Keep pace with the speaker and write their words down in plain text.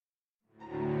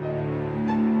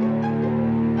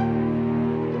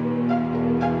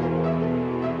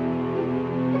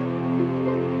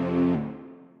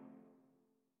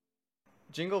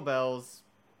Jingle bells,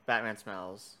 Batman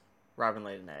smells, Robin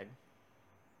laid an egg.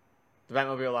 The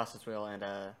Batmobile lost its wheel, and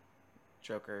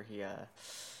Joker, he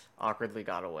awkwardly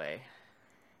got away.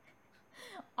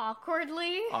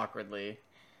 Awkwardly?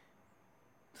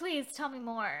 Please tell me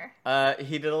more.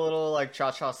 He did a little like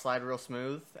cha-cha slide real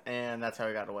smooth, and that's how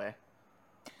he got away.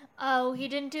 Oh, he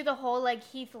didn't do the whole like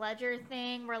Heath Ledger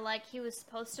thing where like he was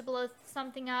supposed to blow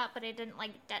something up, but it didn't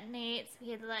like detonate, so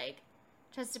he had like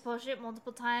tries to push it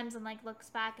multiple times and like looks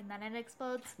back and then it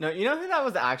explodes. No, you know who that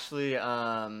was actually?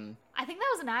 I think that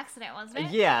was an accident, wasn't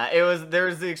it? Yeah, it was.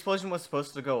 The explosion was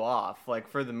supposed to go off like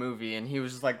for the movie, and he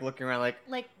was just like looking around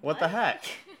like what the heck?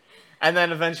 And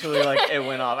then eventually like it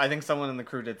went off. I think someone in the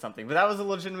crew did something, but that was a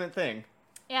legitimate thing.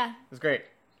 Yeah, it was great.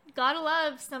 Gotta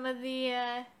love some of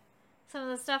the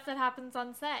stuff that happens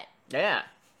on set. Yeah,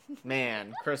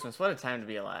 man, Christmas, what a time to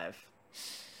be alive.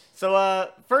 So,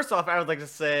 first off, I would like to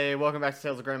say welcome back to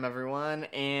Tales of Grimm, everyone,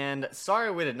 and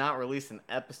sorry we did not release an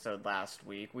episode last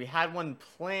week. We had one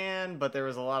planned, but there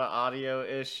was a lot of audio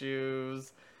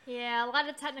issues. Yeah, a lot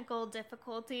of technical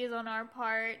difficulties on our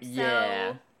part, so...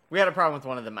 Yeah, we had a problem with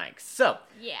one of the mics, so...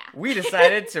 Yeah. We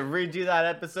decided to redo that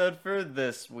episode for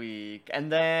this week,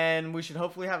 and then we should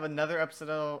hopefully have another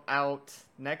episode out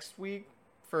next week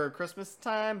for Christmas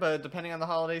time, but depending on the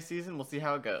holiday season, we'll see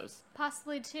how it goes.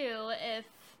 Possibly, too, if...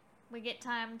 we get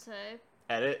time to...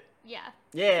 edit? Yeah.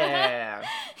 Yeah!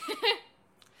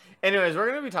 Anyways, we're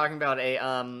going to be talking about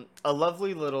a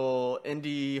lovely little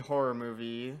indie horror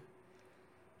movie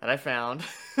that I found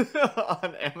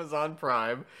on Amazon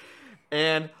Prime.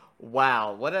 And,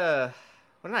 wow, what an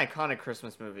iconic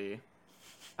Christmas movie,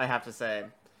 I have to say.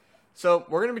 So,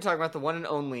 we're going to be talking about the one and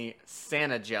only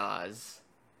Santa Jaws.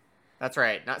 That's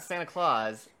right, not Santa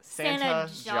Claus, Santa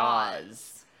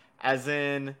Jaws. As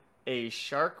in... a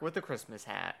shark with a Christmas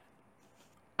hat.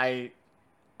 I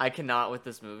cannot with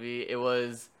this movie. It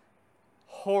was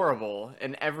horrible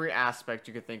in every aspect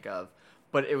you could think of,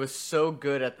 but it was so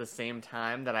good at the same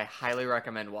time that I highly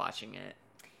recommend watching it.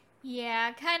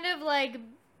 Yeah, kind of like,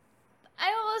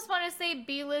 I almost want to say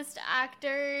B-list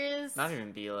actors. Not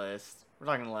even B-list. We're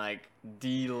talking like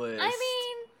D-list. I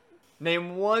mean...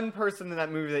 name one person in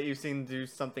that movie that you've seen do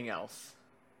something else.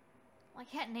 I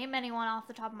can't name anyone off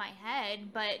the top of my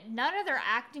head, but none of their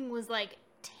acting was, like,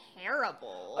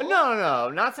 terrible. No.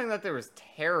 Not saying that there was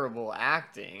terrible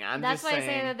acting. That's why I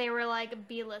say that they were, like,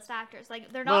 B-list actors.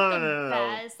 Like, they're not the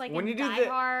best. Like, when in Die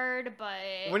Hard,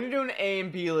 but... when you're doing A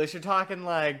and B-list, you're talking,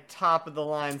 like,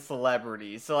 top-of-the-line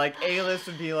celebrities. So, like, A-list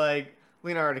would be, like,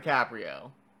 Leonardo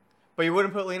DiCaprio. But you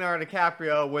wouldn't put Leonardo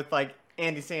DiCaprio with, like,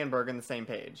 Andy Samberg on the same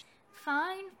page.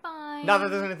 Fine. Not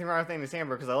that there's anything wrong with Andy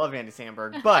Samberg, because I love Andy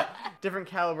Samberg, but different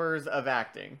calibers of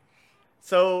acting.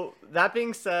 So, that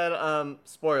being said,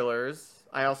 spoilers.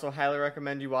 I also highly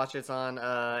recommend you watch it. It's on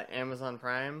Amazon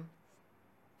Prime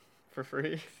for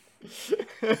free.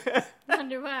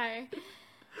 Wonder why.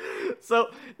 So,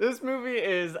 this movie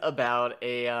is about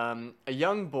a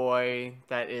young boy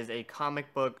that is a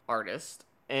comic book artist.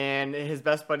 And his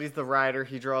best buddy's the writer.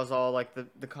 He draws all, like,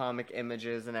 the comic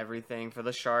images and everything for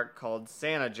the shark called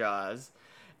Santa Jaws.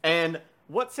 And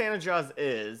what Santa Jaws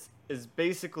is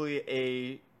basically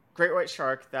a great white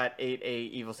shark that ate a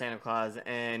evil Santa Claus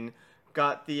and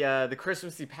got the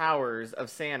Christmassy powers of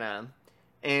Santa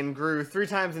and grew 3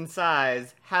 times in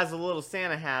size, has a little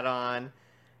Santa hat on,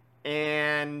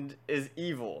 and is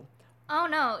evil. Oh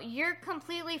no, you're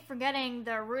completely forgetting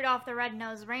the Rudolph the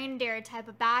Red-Nosed Reindeer type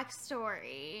of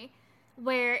backstory,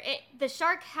 where the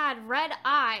shark had red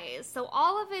eyes, so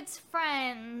all of its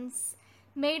friends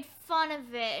made fun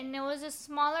of it, and it was a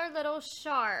smaller little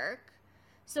shark,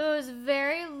 so it was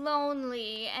very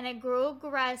lonely, and it grew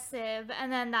aggressive,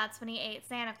 and then that's when he ate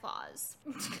Santa Claus.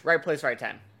 Right place, right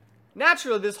time.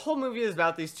 Naturally, this whole movie is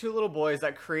about these 2 little boys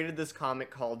that created this comic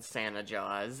called Santa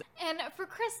Jaws. And for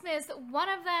Christmas, one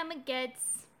of them gets,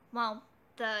 well,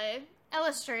 the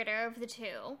illustrator of the 2,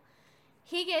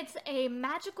 he gets a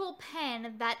magical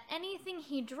pen that anything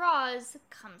he draws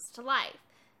comes to life.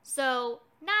 So,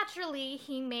 naturally,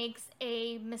 he makes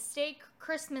a mistake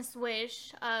Christmas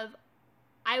wish of,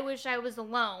 I wish I was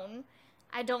alone,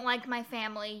 I don't like my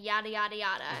family, yada yada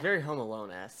yada. It's very Home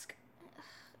Alone-esque.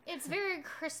 It's very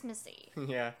Christmassy.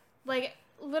 Yeah. Like,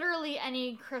 literally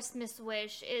any Christmas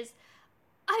wish is,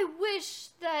 I wish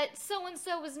that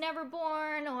so-and-so was never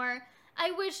born, or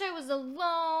I wish I was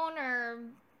alone, or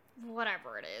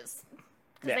whatever it is.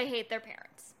 Because they hate their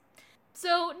parents.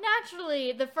 So,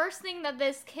 naturally, the first thing that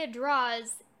this kid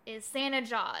draws is Santa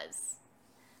Jaws.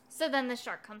 So then the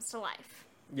shark comes to life.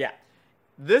 Yeah.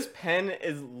 This pen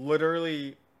is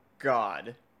literally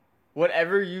God.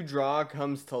 Whatever you draw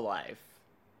comes to life.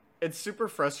 it's super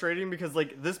frustrating because,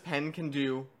 like, this pen can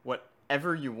do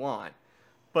whatever you want,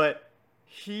 but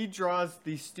he draws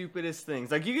the stupidest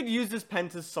things. Like, you could use this pen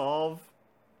to solve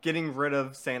getting rid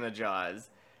of Santa Jaws,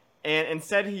 and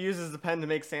instead he uses the pen to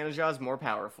make Santa Jaws more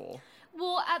powerful.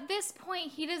 Well, at this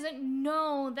point, he doesn't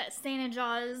know that Santa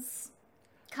Jaws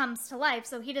comes to life,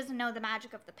 so he doesn't know the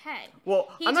magic of the pen. Well,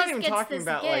 he I'm not just even gets talking this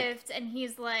about, gift, and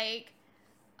he's like,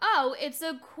 oh, it's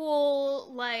a cool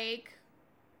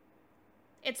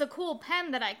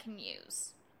pen that I can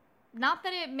use. Not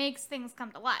that it makes things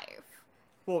come to life.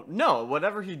 Well, no,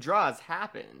 whatever he draws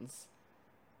happens.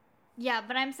 Yeah,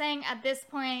 but I'm saying at this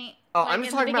point, I'm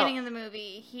just in the talking beginning about... of the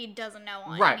movie, he doesn't know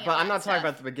any Right, of but I'm that not talking stuff.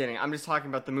 about the beginning. I'm just talking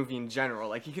about the movie in general.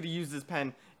 Like, he could have used his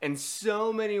pen in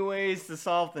so many ways to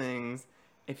solve things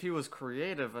if he was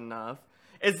creative enough.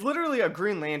 It's literally a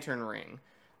Green Lantern ring.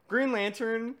 Green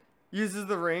Lantern uses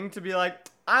the ring to be like,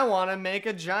 I want to make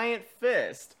a giant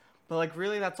fist. But, like,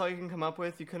 really, that's all you can come up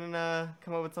with? You couldn't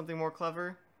come up with something more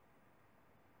clever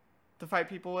to fight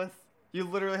people with? You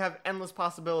literally have endless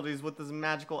possibilities with this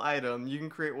magical item. You can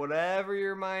create whatever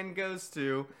your mind goes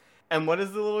to. And what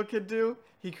does the little kid do?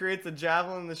 He creates a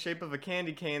javelin in the shape of a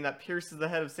candy cane that pierces the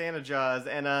head of Santa Jaws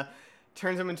and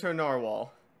turns him into a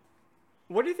narwhal.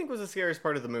 What do you think was the scariest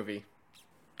part of the movie?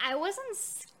 I wasn't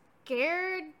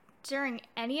scared during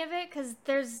any of it because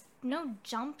there's no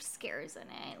jump scares in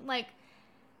it. Like,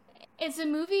 it's a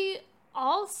movie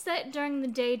all set during the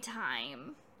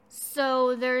daytime.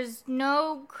 So there's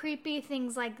no creepy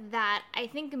things like that. I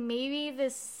think maybe the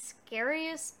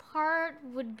scariest part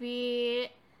would be...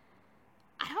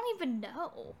 I don't even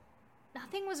know.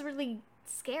 Nothing was really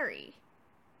scary.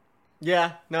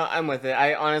 Yeah, no, I'm with it.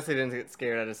 I honestly didn't get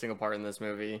scared at a single part in this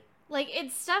movie. Like,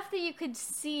 it's stuff that you could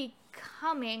see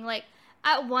coming. Like,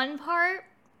 at one part,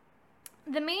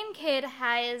 the main kid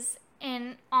has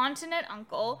an aunt and an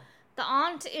uncle. The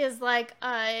aunt is like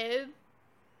a...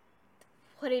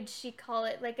 What did she call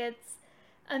it? Like, it's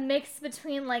a mix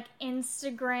between, like,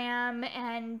 Instagram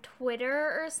and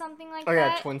Twitter or something like that. Oh,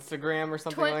 yeah, Twinstagram or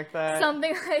something like that.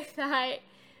 Something like that.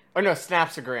 Oh, no,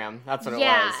 Snapstagram. That's what it was.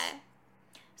 Yeah.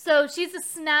 So, she's a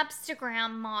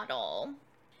Snapstagram model.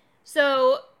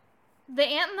 So, the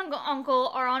aunt and the uncle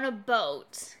are on a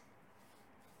boat.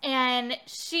 And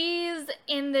she's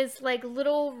in this, like,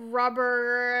 little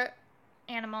rubber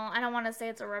animal. I don't want to say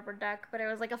it's a rubber duck, but it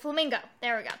was like a flamingo.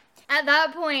 There we go. At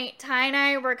that point, Ty and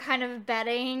I were kind of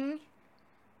betting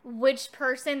which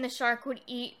person the shark would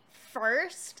eat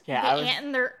first. Yeah,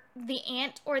 the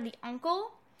aunt or the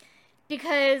uncle.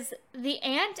 Because the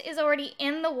aunt is already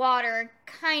in the water,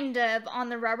 kind of, on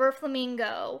the rubber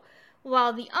flamingo,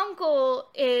 while the uncle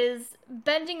is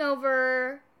bending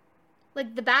over,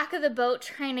 like, the back of the boat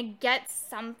trying to get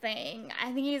something.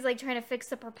 I think he's, like, trying to fix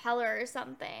the propeller or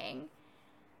something.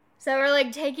 So we're,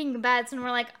 like, taking bets, and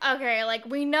we're like, okay, like,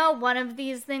 we know one of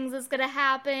these things is gonna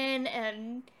happen,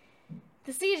 and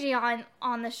the CG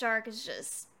on the shark is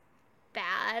just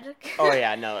bad. Oh,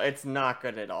 yeah, no, it's not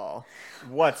good at all.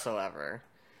 Whatsoever.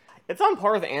 It's on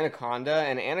par with Anaconda,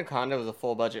 and Anaconda was a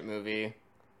full-budget movie.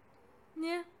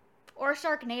 Yeah. Or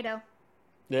Sharknado.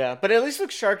 Yeah, but at least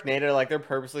with Sharknado, like, they're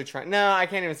purposely trying... No, I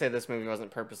can't even say this movie wasn't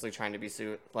purposely trying to be,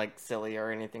 like, silly or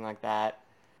anything like that.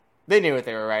 They knew what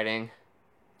they were writing.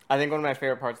 I think one of my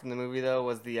favorite parts in the movie, though,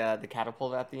 was the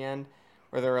catapult at the end,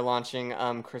 where they were launching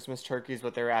Christmas turkeys,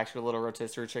 but they were actually little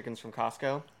rotisserie chickens from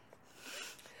Costco.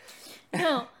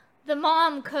 No, the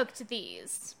mom cooked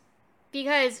these.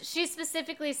 Because she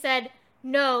specifically said,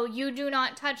 no, you do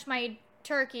not touch my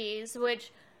turkeys,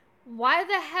 which, why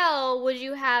the hell would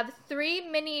you have 3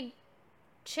 mini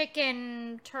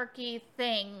chicken turkey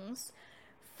things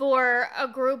for a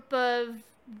group of...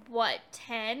 What,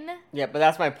 10? Yeah, but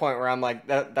that's my point where I'm like,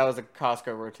 that was a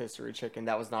Costco rotisserie chicken.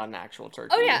 That was not an actual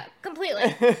turkey. Oh, yeah,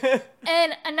 completely.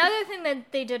 And another thing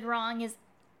that they did wrong is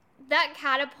that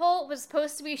catapult was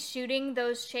supposed to be shooting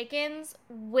those chickens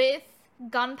with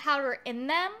gunpowder in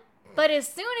them. But as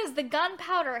soon as the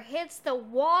gunpowder hits the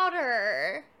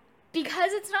water,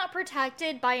 because it's not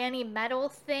protected by any metal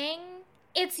thing,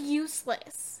 it's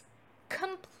useless.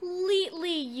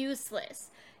 Completely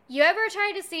useless. You ever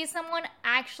try to see someone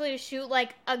actually shoot,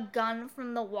 like, a gun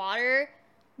from the water?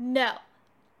 No.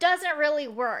 Doesn't really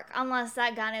work unless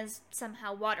that gun is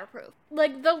somehow waterproof.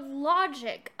 Like, the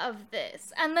logic of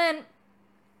this. And then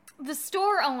the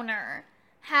store owner,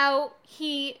 how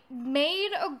he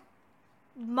made a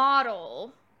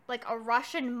model, like a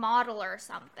Russian model or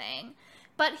something,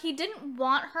 but he didn't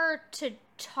want her to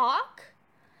talk.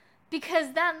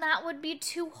 Because then that would be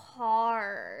too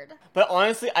hard. But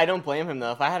honestly, I don't blame him,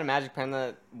 though. If I had a magic pen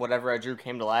that whatever I drew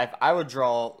came to life, I would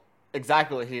draw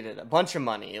exactly what he did. A bunch of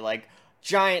money. Like,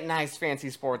 giant, nice, fancy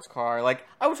sports car. Like,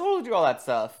 I would totally do all that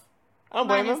stuff. I don't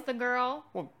blame Minus him. the girl.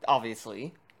 Well,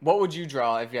 obviously. What would you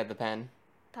draw if you had the pen?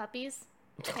 Puppies.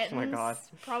 Oh Kittens. my god.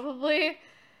 Probably.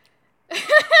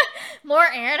 More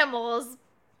animals.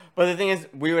 But the thing is,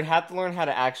 we would have to learn how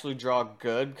to actually draw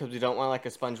good, because we don't want, like, a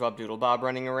SpongeBob Doodlebob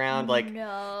running around. Like,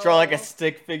 No. draw, like, a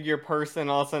stick figure person,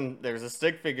 all of a sudden, there's a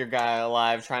stick figure guy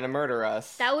alive trying to murder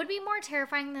us. That would be more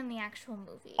terrifying than the actual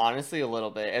movie. Honestly, a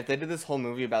little bit. If they did this whole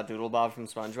movie about Doodlebob from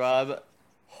SpongeBob,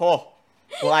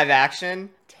 live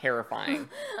action, terrifying.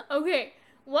 Okay,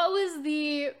 what was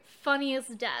the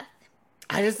funniest death?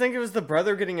 I just think it was the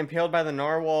brother getting impaled by the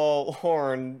narwhal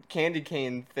horn candy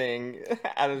cane thing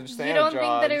out of Santa You don't think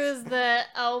Jaws. that it was the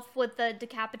elf with the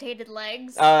decapitated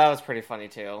legs? Oh, that was pretty funny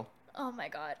too. Oh my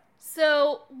god.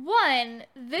 So, one,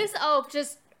 this elf,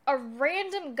 just a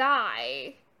random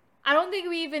guy. I don't think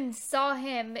we even saw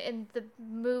him in the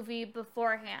movie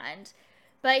beforehand.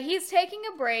 But he's taking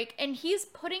a break and he's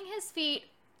putting his feet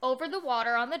over the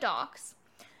water on the docks.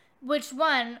 Which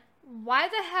one, why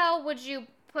the hell would you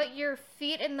put your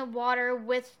feet in the water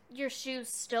with your shoes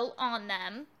still on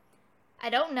them? I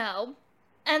don't know.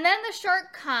 And then the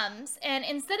shark comes, and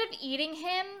instead of eating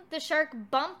him, the shark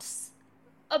bumps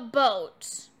a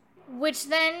boat, which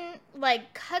then,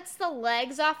 like, cuts the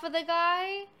legs off of the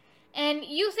guy. And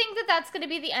you think that that's going to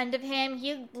be the end of him.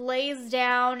 He lays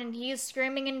down, and he's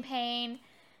screaming in pain.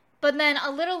 But then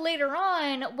a little later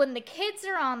on, when the kids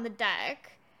are on the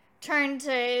deck, trying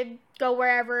to go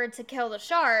wherever to kill the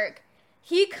shark,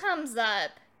 he comes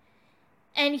up,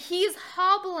 and he's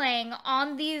hobbling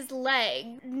on these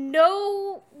legs.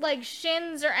 No, like,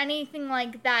 shins or anything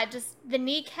like that. Just the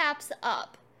kneecaps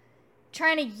up.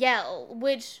 Trying to yell.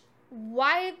 Which,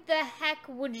 why the heck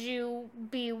would you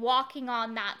be walking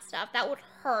on that stuff? That would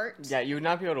hurt. Yeah, you would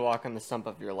not be able to walk on the stump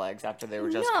of your legs after they were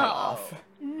just cut off.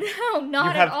 No, not You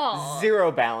at have all.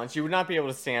 zero balance. You would not be able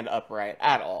to stand upright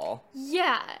at all.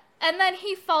 Yeah. And then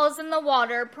he falls in the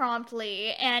water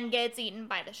promptly and gets eaten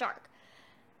by the shark.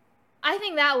 I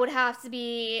think that would have to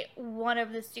be one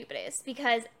of the stupidest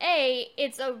because A,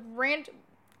 it's a random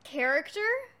character,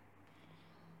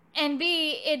 and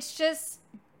B, it's just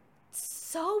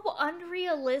so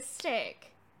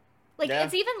unrealistic. Like, Yeah.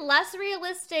 it's even less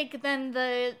realistic than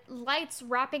the lights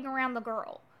wrapping around the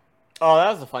girl. Oh,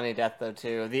 that was a funny death, though,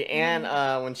 too. The Anne,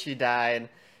 when she died,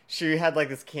 she had, like,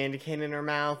 this candy cane in her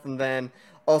mouth, and then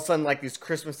all of a sudden, like, these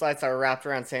Christmas lights that were wrapped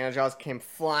around Santa Claus came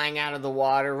flying out of the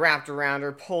water, wrapped around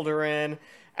her, pulled her in,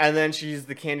 and then she used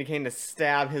the candy cane to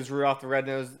stab his Rudolph the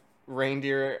Red-Nosed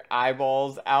Reindeer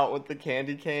eyeballs out with the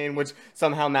candy cane, which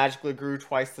somehow magically grew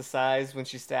twice the size when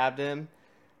she stabbed him.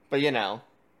 But, you know,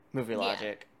 movie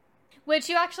logic. Which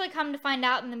you actually come to find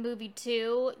out in the movie,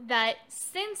 too, that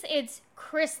since it's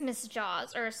Christmas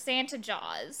Jaws, or Santa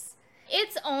Jaws,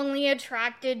 it's only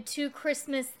attracted to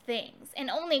Christmas things, and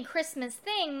only Christmas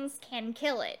things can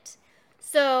kill it.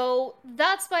 So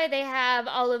that's why they have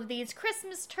all of these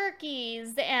Christmas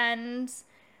turkeys and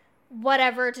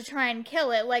whatever to try and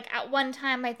kill it. Like, at one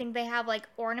time, I think they have, like,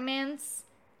 ornaments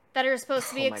that are supposed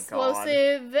to be Oh my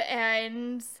explosive,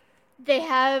 and they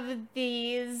have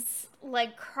these,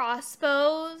 like,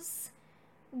 crossbows,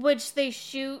 which they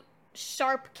shoot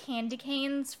sharp candy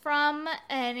canes from,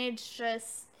 and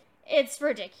it's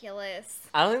ridiculous.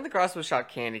 I don't think the crossbow shot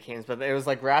candy canes, but it was,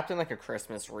 like, wrapped in, like, a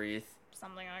Christmas wreath.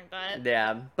 Something like that.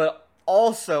 Yeah, but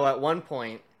also at one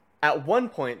point,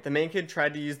 the main kid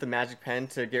tried to use the magic pen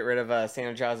to get rid of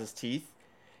Santa Jaws' teeth,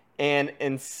 and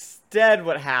instead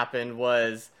what happened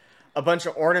was a bunch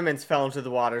of ornaments fell into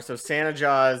the water, so Santa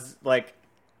Jaws, like,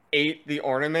 ate the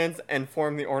ornaments and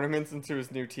formed the ornaments into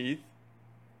his new teeth.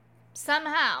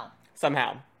 Somehow.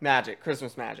 Magic.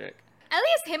 Christmas magic. At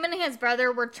least him and his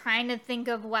brother were trying to think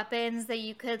of weapons that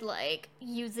you could, like,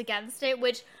 use against it,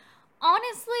 which,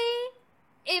 honestly,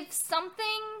 if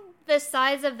something the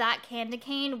size of that candy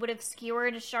cane would have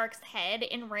skewered a shark's head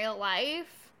in real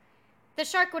life, the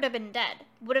shark would have been dead.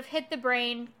 Would have hit the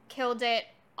brain, killed it,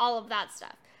 all of that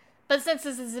stuff. But since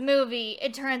this is a movie,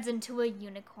 it turns into a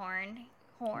unicorn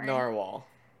horn. Narwhal.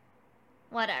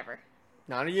 Whatever.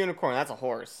 Not a unicorn, that's a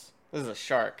horse. This is a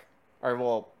shark. Or,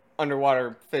 well,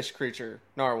 underwater fish creature.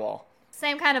 Narwhal.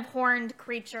 Same kind of horned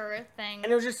creature thing.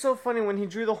 And it was just so funny when he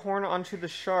drew the horn onto the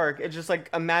shark. It's just like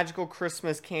a magical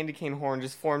Christmas candy cane horn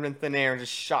just formed in thin air and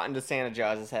just shot into Santa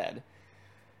Jaws' head.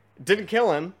 Didn't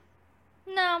kill him.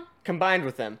 No. Combined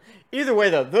with him. Either way,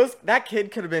 though, that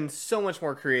kid could have been so much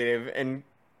more creative in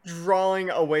drawing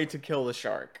a way to kill the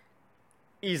shark.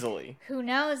 Easily. Who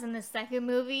knows? In the second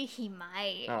movie, he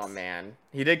might. Oh man,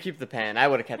 he did keep the pen. I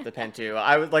would have kept the pen too.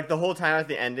 I was like the whole time at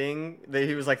the ending, that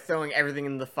he was like throwing everything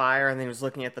in the fire, and then he was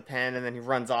looking at the pen, and then he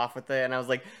runs off with it, and I was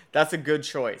like, that's a good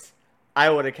choice.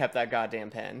 I would have kept that goddamn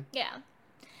pen. Yeah.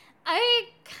 I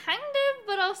kind of,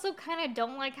 but also kind of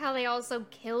don't like how they also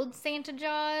killed Santa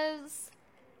Jaws.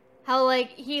 How, like,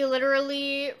 he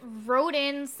literally wrote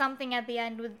in something at the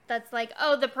end that's like,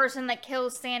 oh, the person that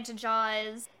kills Santa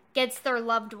Jaws gets their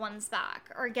loved ones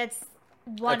back, or gets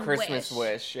one A Christmas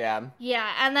wish, yeah.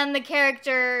 Yeah, and then the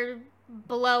character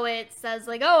below it says,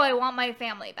 like, oh, I want my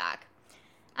family back.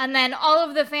 And then all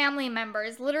of the family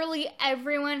members, literally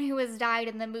everyone who has died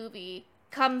in the movie,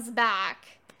 comes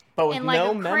back. But with In like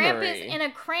no a memory. In a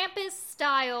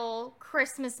Krampus-style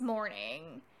Christmas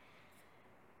morning.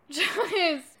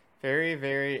 Just... Very,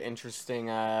 very interesting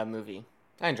movie.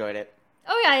 I enjoyed it.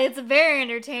 Oh yeah, it's very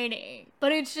entertaining,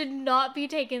 but it should not be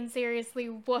taken seriously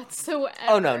whatsoever.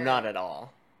 Oh no, not at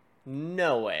all.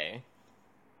 No way.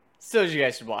 Still, you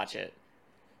guys should watch it.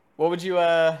 What would you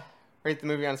rate the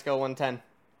movie on a scale of 1 to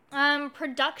 10?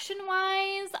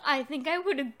 Production-wise, I think I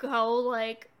would go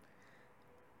like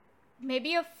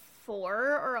maybe a 4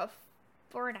 or a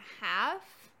 4.5.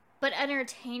 But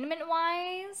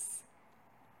entertainment-wise,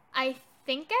 I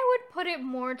think I would put it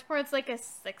more towards like a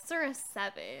 6 or a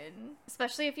 7.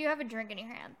 Especially if you have a drink in your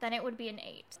hand, then it would be an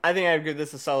 8. I think I'd give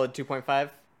this a solid 2.5.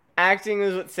 Acting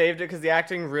was what saved it, because the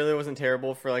acting really wasn't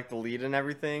terrible for like the lead and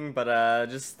everything, but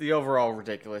just the overall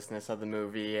ridiculousness of the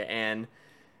movie and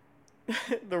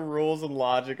the rules and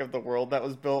logic of the world that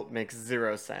was built makes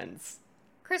 0 sense.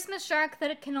 Christmas shark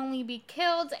that can only be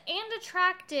killed and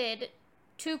attracted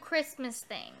to Christmas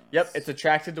things. Yep, it's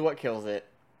attracted to what kills it.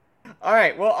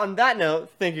 Alright, well, on that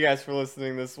note, thank you guys for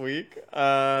listening this week.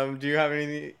 Do you have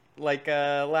any, like,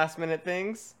 last minute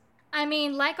things? I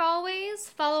mean, like always,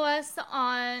 follow us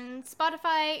on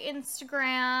Spotify,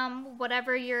 Instagram,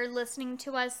 whatever you're listening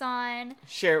to us on.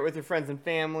 Share it with your friends and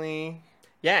family.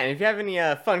 Yeah, and if you have any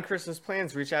fun Christmas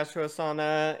plans, reach out to us on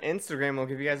Instagram. We'll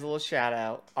give you guys a little shout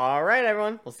out. Alright,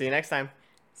 everyone. We'll see you next time.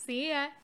 See ya.